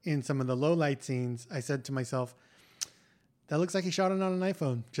short, in some of the low light scenes, I said to myself, that looks like he shot it on an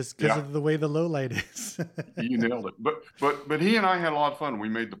iPhone just because of the way the low light is. You nailed it. But he and I had a lot of fun. We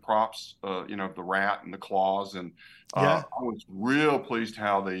made the props, the rat and the claws, and I was real pleased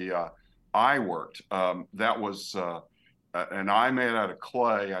how the eye worked. That was an eye made out of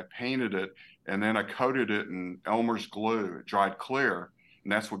clay. I painted it, and then I coated it in Elmer's glue. It dried clear,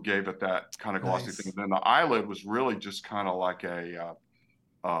 and that's what gave it that kind of glossy thing. And then the eyelid was really just kind of like a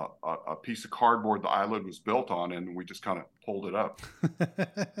piece of cardboard the eyelid was built on, and we just kind of pulled it up.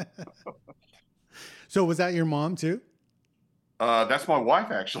 So was that your mom too? That's my wife,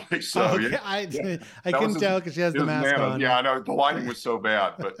 actually. So Oh, okay. yeah, yeah. I That was couldn't tell because she has the his mask nana. on. Yeah, I know the lighting was so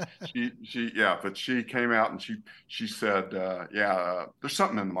bad, but but she came out and she said, there's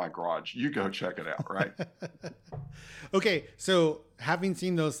something in my garage. You go check it out, right? Okay, so having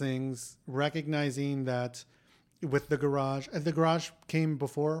seen those things, recognizing that with the garage came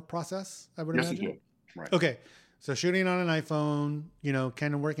before process, I would Yes, he imagine. did. Right. Okay, so shooting on an iPhone,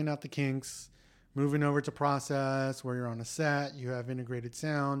 kind of working out the kinks, moving over to process where you're on a set, you have integrated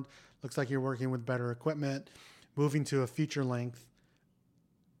sound, looks like you're working with better equipment, moving to a feature length.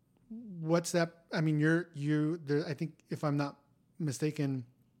 What's that? I mean, I think if I'm not mistaken,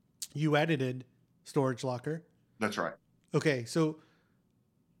 you edited Storage Locker. That's right. Okay, so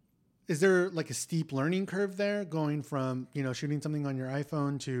is there like a steep learning curve there going from, shooting something on your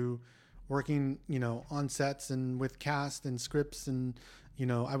iPhone to working, on sets and with cast and scripts and,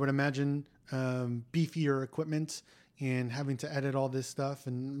 I would imagine beefier equipment and having to edit all this stuff.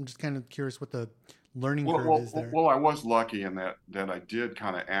 And I'm just kind of curious what the learning curve is there. Well, I was lucky in that I did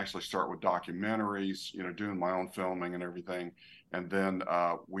kind of actually start with documentaries, doing my own filming and everything, and then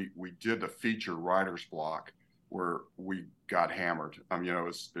we did the feature writer's block where we got hammered.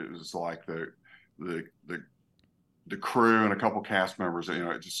 It was like the the crew and a couple cast members,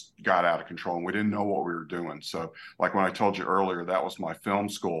 it just got out of control and we didn't know what we were doing. So like when I told you earlier, that was my film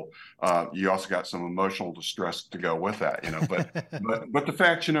school. You also got some emotional distress to go with that, but the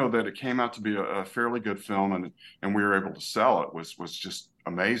fact, that it came out to be a fairly good film and we were able to sell it was just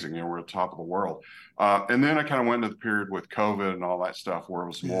amazing. We're at the top of the world. And then I kind of went into the period with COVID and all that stuff where it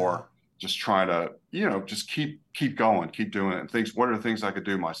was more just trying to, just keep going, keep doing it, and what are the things I could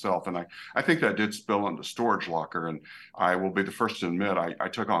do myself? And I think that did spill into Storage Locker. And I will be the first to admit I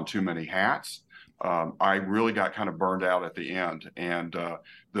took on too many hats. I really got kind of burned out at the end. And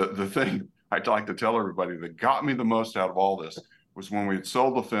the thing I'd like to tell everybody that got me the most out of all this was when we had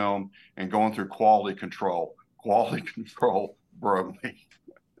sold the film and going through quality control. Quality control broke me.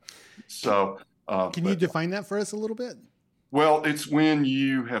 So, can you define that for us a little bit? Well, it's when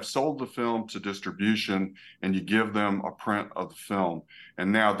you have sold the film to distribution and you give them a print of the film. And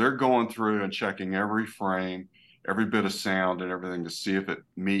now they're going through and checking every frame, every bit of sound and everything to see if it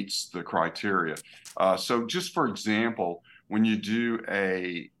meets the criteria. So just for example, when you do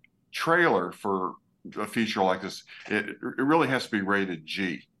a trailer for a feature like this, it really has to be rated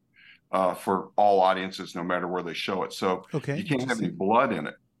G for all audiences, no matter where they show it. So you can't have any blood in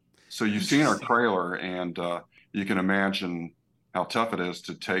it. So you've seen our trailer and you can imagine how tough it is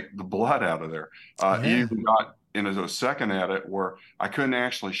to take the blood out of there. You even got into a second edit where I couldn't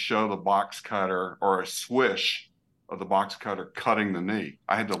actually show the box cutter or a swish of the box cutter cutting the knee.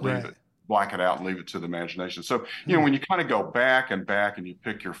 I had to leave it, black it out and leave it to the imagination. So, when you kind of go back and you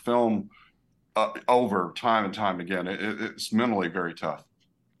pick your film over time and time again, it's mentally very tough.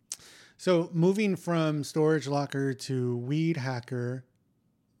 So moving from Storage Locker to Weed Hacker,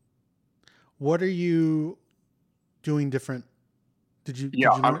 what are you doing different?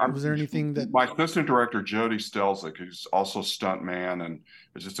 Was there anything that my assistant director Jody Stelzik, who's also stunt man and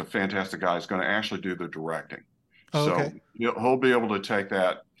is just a fantastic guy, is going to actually do the directing. So he'll be able to take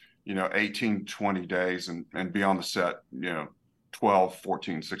that 18 20 days and be on the set 12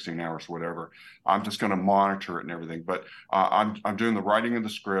 14 16 hours, whatever. I'm just going to monitor it and everything, but I'm doing the writing of the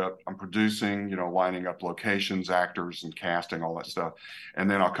script, I'm producing, lining up locations, actors and casting, all that stuff,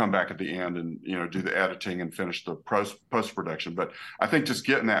 and then I'll come back at the end and do the editing and finish the post-production. But I think just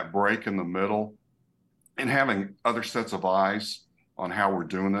getting that break in the middle and having other sets of eyes on how we're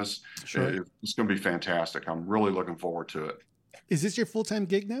doing this, it's going to be fantastic. I'm really looking forward to it. Is this your full-time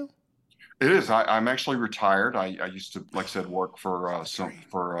gig now? It is. I'm actually retired. I used to, like I said, work for at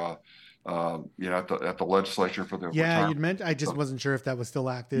the legislature for the you'd meant. I just wasn't sure if that was still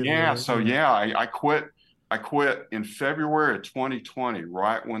active. I quit. I quit in February of 2020,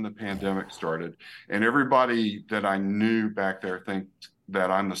 right when the pandemic started, and everybody that I knew back there think that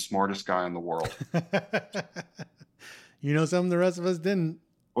I'm the smartest guy in the world. Some of the rest of us didn't.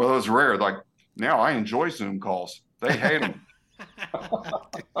 Well, it was rare. Like now, I enjoy Zoom calls. They hate them.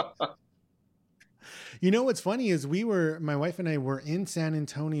 What's funny is my wife and I were in San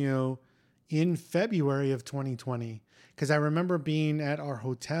Antonio in February of 2020 because I remember being at our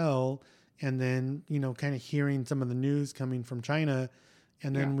hotel and then, kind of hearing some of the news coming from China.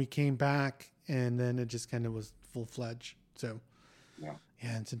 And then we came back and then it just kind of was full-fledged. So, yeah,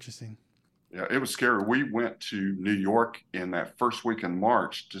 it's interesting. Yeah, it was scary. We went to New York in that first week in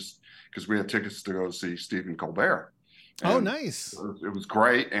March just because we had tickets to go see Stephen Colbert. And nice. It was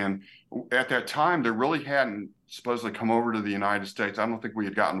great. And at that time, there really hadn't supposedly come over to the United States. I don't think we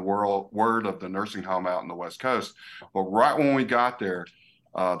had gotten word of the nursing home out in the West Coast, but right when we got there,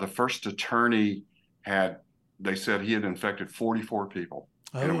 the first attorney they said he had infected 44 people,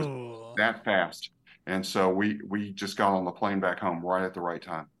 and it was that fast. And so we just got on the plane back home right at the right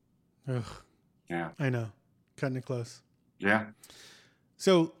time. Ugh. Yeah, I know, cutting it close. Yeah.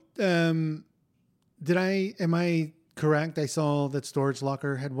 So, am I correct? I saw that Storage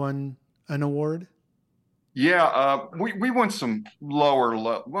Locker had won an award. Yeah, we won some lower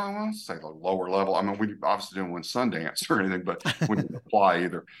level. Well, I'll say the lower level. I mean, we obviously didn't win Sundance or anything, but we didn't apply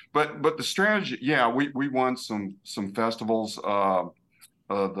either. But the strategy, yeah, we won some festivals. The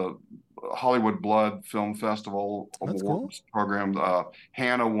Hollywood Blood Film Festival That's Awards cool. program.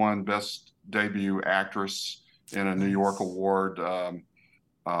 Hannah won Best Debut Actress in a New York award. I'm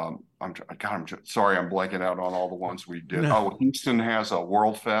sorry, I'm blanking out on all the ones we did. No. Oh, Houston has a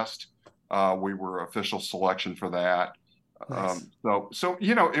World Fest. We were official selection for that. Nice. So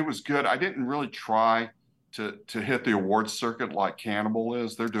it was good. I didn't really try to hit the awards circuit like Cannibal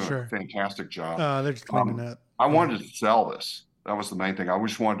is. They're doing a fantastic job. They're just cleaning up. I wanted to sell this. That was the main thing. I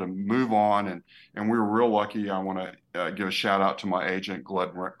just wanted to move on, and we were real lucky. I want to give a shout out to my agent,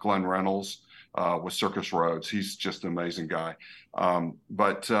 Glenn Reynolds, with Circus Roads. He's just an amazing guy.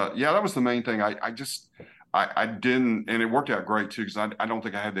 But that was the main thing. I didn't, and it worked out great too, because I don't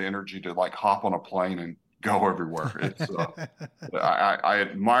think I had the energy to like hop on a plane and go everywhere. It's I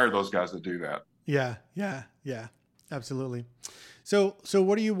admire those guys that do that. Yeah, absolutely. So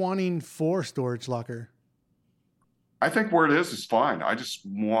what are you wanting for Storage Locker? I think where it is fine. I just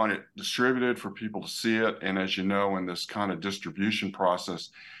want it distributed for people to see it. And as you know, in this kind of distribution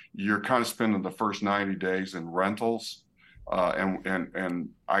process, you're kind of spending the first 90 days in rentals. And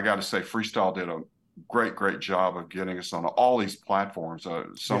I got to say, Freestyle did a great job of getting us on all these platforms.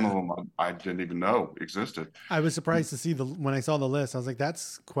 Some of them I didn't even know existed. I was surprised to see when I saw the list. I was like,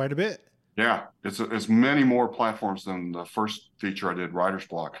 that's quite a bit. Yeah, it's many more platforms than the first feature I did, Writer's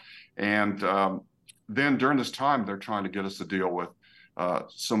Block. And then during this time, they're trying to get us to deal with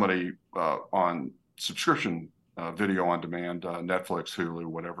somebody on subscription video on demand, Netflix, Hulu,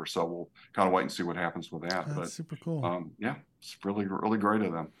 whatever. So we'll kind of wait and see what happens with that. That's super cool. Yeah, it's really great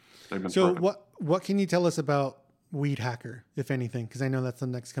of them. They've been so terrific. What can you tell us about Weed Hacker, if anything? Because I know that's the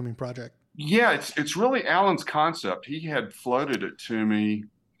next coming project. Yeah, it's really Alan's concept. He had floated it to me,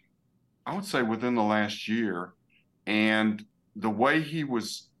 I would say within the last year, and the way he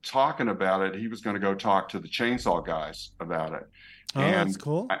was talking about it, he was going to go talk to the chainsaw guys about it. Oh, that's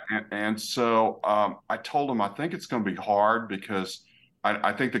cool. And so I told him I think it's going to be hard, because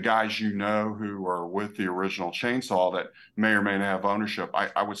I think the guys who are with the original Chainsaw that may or may not have ownership,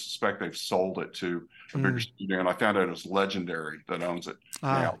 I would suspect they've sold it to a bigger studio, and I found out it was Legendary that owns it.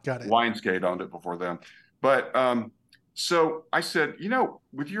 Got it. Lionsgate owned it before them. But so I said,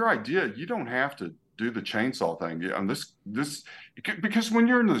 with your idea, you don't have to do the chainsaw thing. And this because when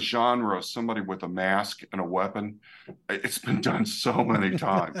you're in the genre of somebody with a mask and a weapon, it's been done so many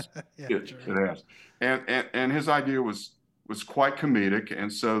times. It has. And his idea was quite comedic.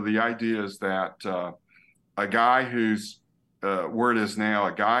 And so the idea is that a guy who's where it is now,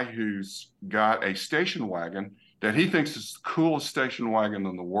 a guy who's got a station wagon that he thinks is the coolest station wagon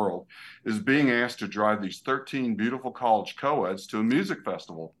in the world, is being asked to drive these 13 beautiful college co-eds to a music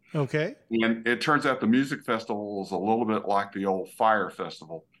festival. Okay. And it turns out the music festival is a little bit like the old Fire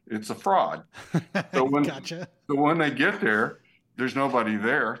Festival. It's a fraud. So when they get there, there's nobody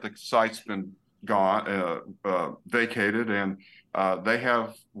there. The site's been vacated, and they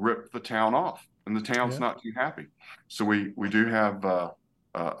have ripped the town off, and the town's not too happy. So we do have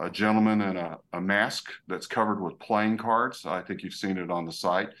a gentleman in a mask that's covered with playing cards. I think you've seen it on the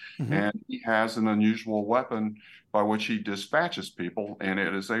site. Mm-hmm. And he has an unusual weapon by which he dispatches people, and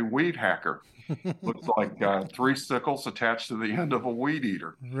it is a weed hacker. Looks like 3 sickles attached to the end of a weed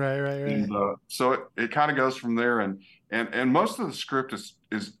eater. Right. And so it kind of goes from there, and most of the script is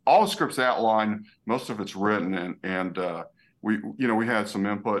all the script's outlined, most of it's written, and we had some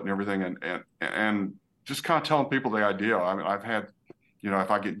input and everything, and just kind of telling people the idea. I mean, I've had,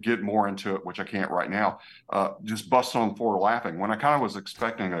 if I get more into it, which I can't right now, just bust on the floor laughing when I kind of was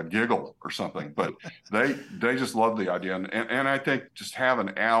expecting a giggle or something. But they just love the idea, and I think just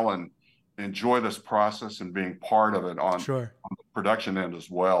having Alan enjoy this process and being part of it on the production end as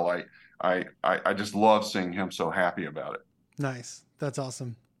well. I just love seeing him so happy about it. Nice, that's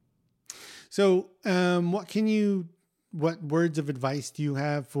awesome. So, what words of advice do you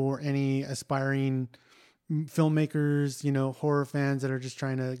have for any aspiring filmmakers, horror fans that are just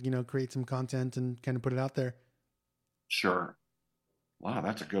trying to, create some content and kind of put it out there? Sure. Wow,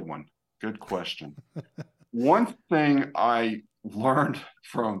 that's a good one. Good question. One thing I learned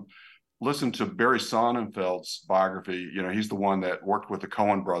from listen to Barry Sonnenfeld's biography. You know, he's the one that worked with the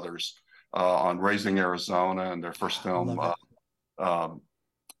Coen brothers on Raising Arizona and their first film, Love it.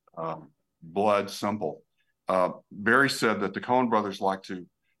 um, Blood Simple. Barry said that the Coen brothers like to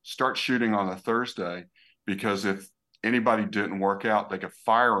start shooting on a Thursday because if anybody didn't work out, they could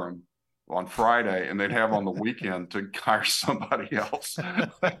fire them on Friday and they'd have on the weekend to hire somebody else.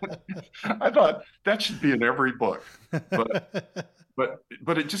 I thought that should be in every book,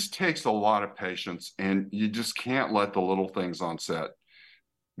 but it just takes a lot of patience, and you just can't let the little things on set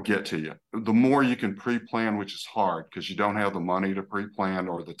get to you. The more you can pre-plan, which is hard because you don't have the money to pre-plan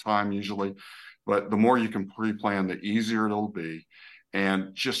or the time usually, but the more you can pre-plan, the easier it'll be.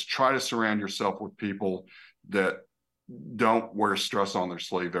 And just try to surround yourself with people that don't wear stress on their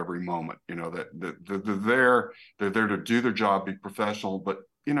sleeve every moment. You know, that they're there to do their job, be professional, but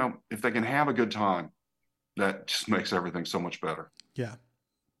you know, if they can have a good time, that just makes everything so much better. Yeah.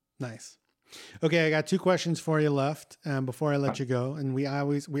 Nice. Okay, I got 2 questions for you left before I let you go, and we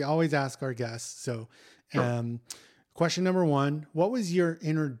always ask our guests. So, Sure. question number 1: what was your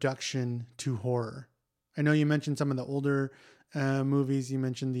introduction to horror? I know you mentioned some of the older movies. You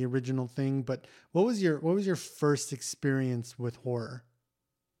mentioned the original Thing, but what was your first experience with horror?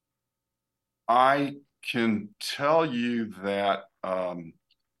 I can tell you that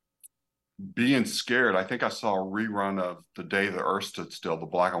being scared, I think I saw a rerun of The Day the Earth Stood Still, the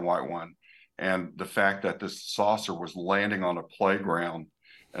black and white one, and the fact that this saucer was landing on a playground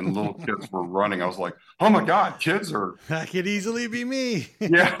and little kids were running. I was like, oh my God, kids are. That could easily be me.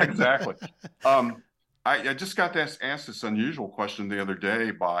 Yeah, exactly. I just got asked this unusual question the other day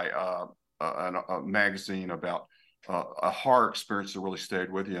by a magazine about a horror experience that really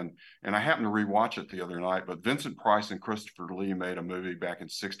stayed with you. And I happened to rewatch it the other night, but Vincent Price and Christopher Lee made a movie back in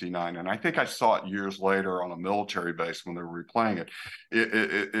 '69. And I think I saw it years later on a military base when they were replaying it.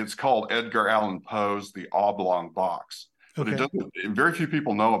 It's called Edgar Allan Poe's The Oblong Box. But Okay. it doesn't, very few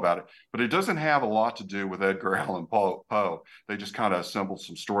people know about it, but it doesn't have a lot to do with Edgar Allan Poe. They just kind of assembled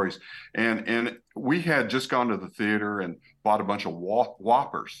some stories. And we had just gone to the theater and bought a bunch of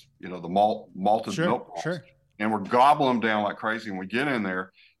Whoppers, you know, the malted milk balls. Sure. And we're gobbling them down like crazy. And we get in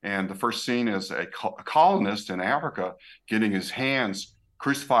there, and the first scene is a colonist in Africa getting his hands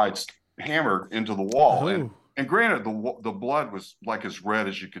crucified, hammered into the wall. Oh. And granted, the blood was like as red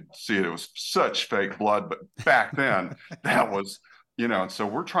as you could see it. It was such fake blood, but back then that was, you know. And so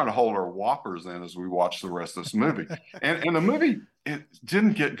we're trying to hold our Whoppers in as we watch the rest of this movie. And the movie, it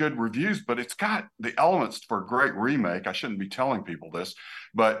didn't get good reviews, but it's got the elements for a great remake. I shouldn't be telling people this,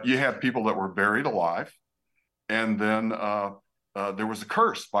 but you have people that were buried alive. And then there was a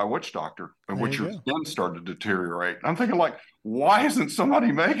curse by a witch doctor in which your skin started to deteriorate. I'm thinking, like, why isn't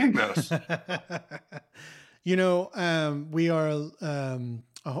somebody making this? You know, we are a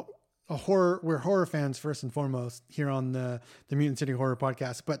horror. We're horror fans first and foremost here on the Mutant City Horror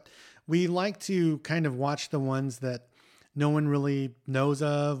Podcast, but we like to kind of watch the ones that no one really knows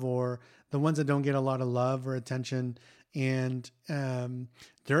of, or the ones that don't get a lot of love or attention. And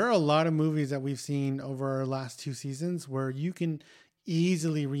there are a lot of movies that we've seen over our last 2 seasons where you can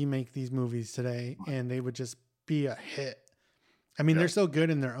easily remake these movies today, and they would just be a hit. I mean, they're so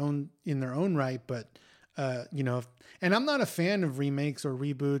good in their own right, but you know, and I'm not a fan of remakes or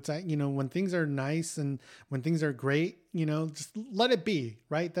reboots. You know, when things are nice and when things are great, you know, just let it be,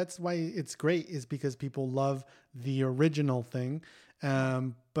 right? That's why it's great, is because people love the original thing.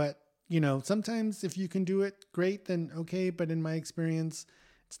 But you know, sometimes if you can do it, great, then okay. But in my experience,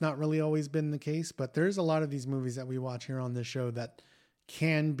 it's not really always been the case. But there's a lot of these movies that we watch here on this show that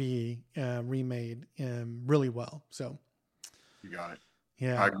can be remade really well. So You got it.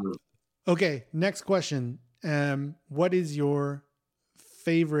 yeah. I agree. Okay, next question. What is your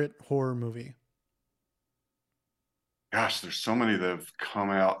favorite horror movie? Gosh, there's so many that have come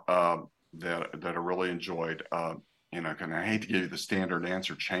out that I really enjoyed. You know, and I hate to give you the standard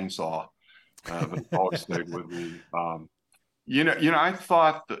answer, Chainsaw, but it's always stayed with me. You know, I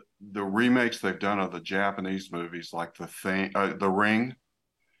thought that the remakes they've done of the Japanese movies, like The Ring,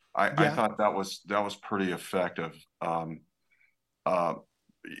 I thought that was pretty effective.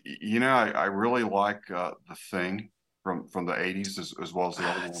 You know, I really like The Thing from the '80s as well as the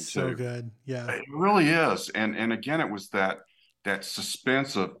other one too. So good, yeah. It really is, and again, it was that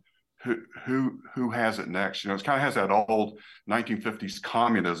suspense of who has it next. You know, it kind of has that old 1950s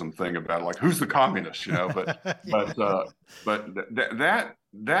communism thing about, like, who's the communist, you know. But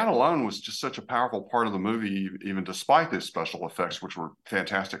that alone was just such a powerful part of the movie, even despite the special effects, which were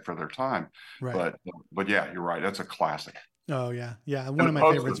fantastic for their time. Right. But yeah, you're right. That's a classic. Oh yeah, one of my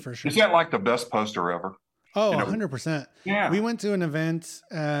favorites for sure. Is that like the best poster ever? Oh, You know, 100%. yeah. We went to an event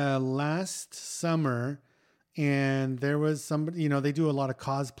last summer, and there was somebody, they do a lot of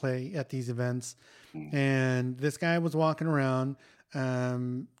cosplay at these events. And this guy was walking around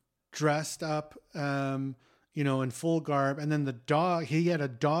dressed up, in full garb. And then he had a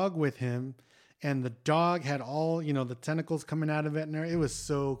dog with him, and the dog had all, the tentacles coming out of it. And it was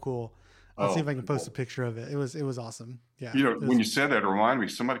so cool. I'll see if I can post a picture of it. It was awesome. Yeah. When you said that, it reminded me,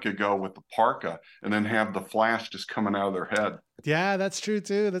 somebody could go with the parka and then have the flash just coming out of their head. Yeah, that's true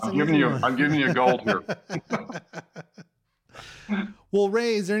too. That's I'm giving you gold here. Well,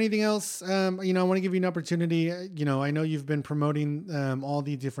 Ray, is there anything else? I want to give you an opportunity. I know you've been promoting all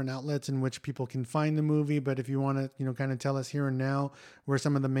the different outlets in which people can find the movie, but if you want to, kind of tell us here and now where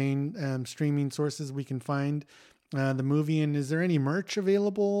some of the main streaming sources we can find the movie, and is there any merch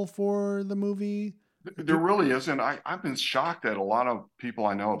available for the movie? There really isn't. I've been shocked that a lot of people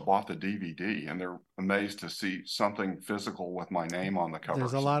I know have bought the DVD, and they're amazed to see something physical with my name on the cover.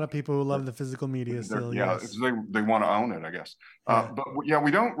 There's a lot of people who love the physical media still. Yeah, yes. they want to own it, I guess. Yeah. But yeah,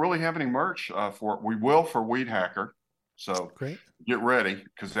 we don't really have any merch for it. We will for Weed Hacker. So Great. Get ready,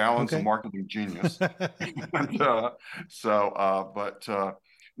 because Alan's a marketing genius.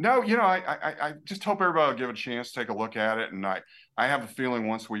 No, I just hope everybody will give it a chance, take a look at it. And I have a feeling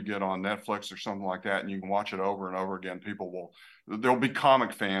once we get on Netflix or something like that, and you can watch it over and over again, there'll be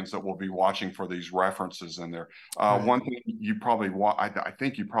comic fans that will be watching for these references in there. Right. One thing you probably I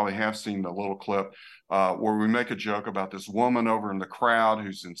think you probably have seen the little clip where we make a joke about this woman over in the crowd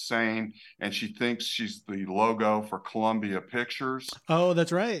who's insane, and she thinks she's the logo for Columbia Pictures. Oh,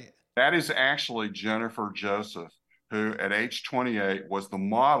 that's right. That is actually Jennifer Joseph, who at age 28 was the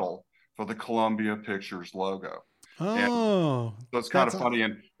model for the Columbia Pictures logo. Oh, so it's kind of funny.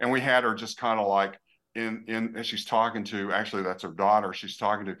 And we had her just kind of like as she's talking to, actually that's her daughter, she's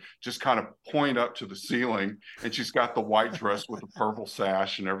talking to, just kind of point up to the ceiling, and she's got the white dress with the purple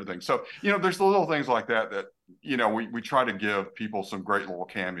sash and everything. So, there's the little things like that, we try to give people some great little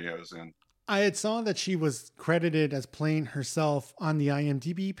cameos in. I had saw that she was credited as playing herself on the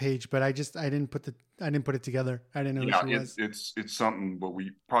IMDb page, but I didn't put it together. I didn't know who she was. It's something, but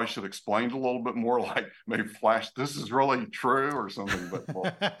we probably should explain it a little bit more, like maybe flash, this is really true or something. But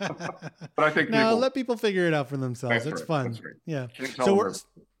but I think let people figure it out for themselves. It's fun. Right. Yeah.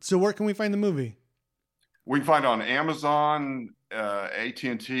 So where can we find the movie? We can find it on Amazon, AT&T,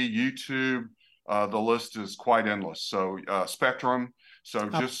 YouTube. The list is quite endless. So Spectrum. So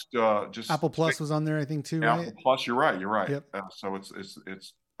just Apple Plus was on there, I think, too. Apple right? Plus, you're right. Yep. So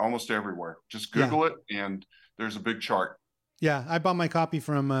it's almost everywhere. Just Google it, and there's a big chart. Yeah, I bought my copy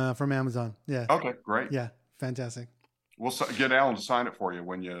from Amazon. Yeah. Okay, great. Yeah, fantastic. We'll get Alan to sign it for you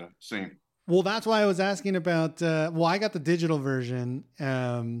when you see him. Well, that's why I was asking about. I got the digital version,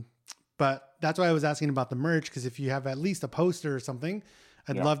 but that's why I was asking about the merch, because if you have at least a poster or something,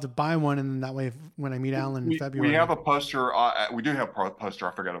 I'd love to buy one, and then that way, when I meet Alan in February, we have a poster. We do have a poster.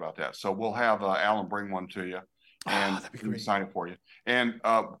 I forgot about that. So we'll have Alan bring one to you, and we sign it for you. And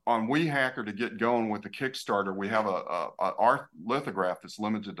on We Hacker, to get going with the Kickstarter, we have a art lithograph that's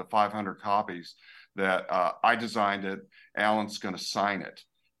limited to 500 copies that I designed it. Alan's going to sign it,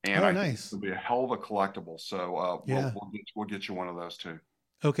 and I think it'll be a hell of a collectible. So we'll get you one of those too.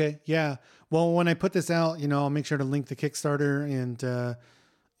 Okay. Yeah. Well, when I put this out, I'll make sure to link the Kickstarter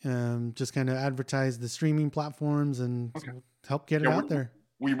and just kind of advertise the streaming platforms and help get it out there.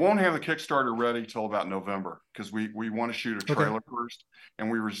 We won't have the Kickstarter ready till about November, because we want to shoot a trailer first. And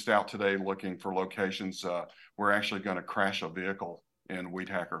we were just out today looking for locations. We're actually going to crash a vehicle in Weed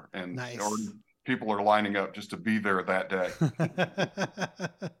Hacker, and people are lining up just to be there that day.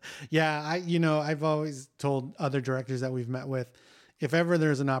 Yeah. I've always told other directors that we've met with, if ever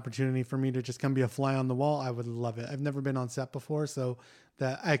there's an opportunity for me to just come be a fly on the wall, I would love it. I've never been on set before, so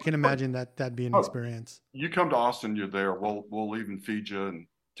that I can imagine that'd be an experience. You come to Austin, you're there. We'll even feed you and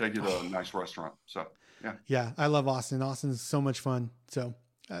take you to a nice restaurant. So yeah. Yeah, I love Austin. Austin's so much fun. So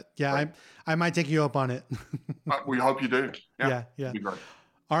I might take you up on it. We hope you do. Yeah. Be great.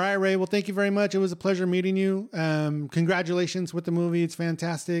 All right, Ray. Well, thank you very much. It was a pleasure meeting you. Congratulations with the movie. It's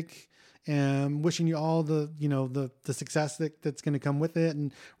fantastic. Wishing you all the success that's going to come with it.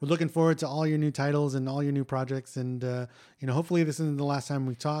 And we're looking forward to all your new titles and all your new projects. And, hopefully this isn't the last time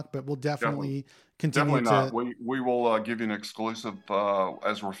we talk, but we'll definitely continue. Definitely not. We will give you an exclusive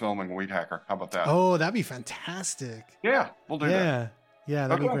as we're filming Weed Hacker. How about that? Oh, that'd be fantastic. Yeah, we'll do that. Yeah,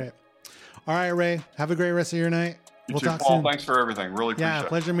 that'd be great. All right, Ray, have a great rest of your night. We'll talk soon. Thanks for everything. Really appreciate it. Yeah,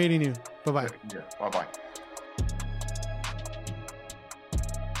 pleasure meeting you. Bye-bye. Yeah, bye-bye.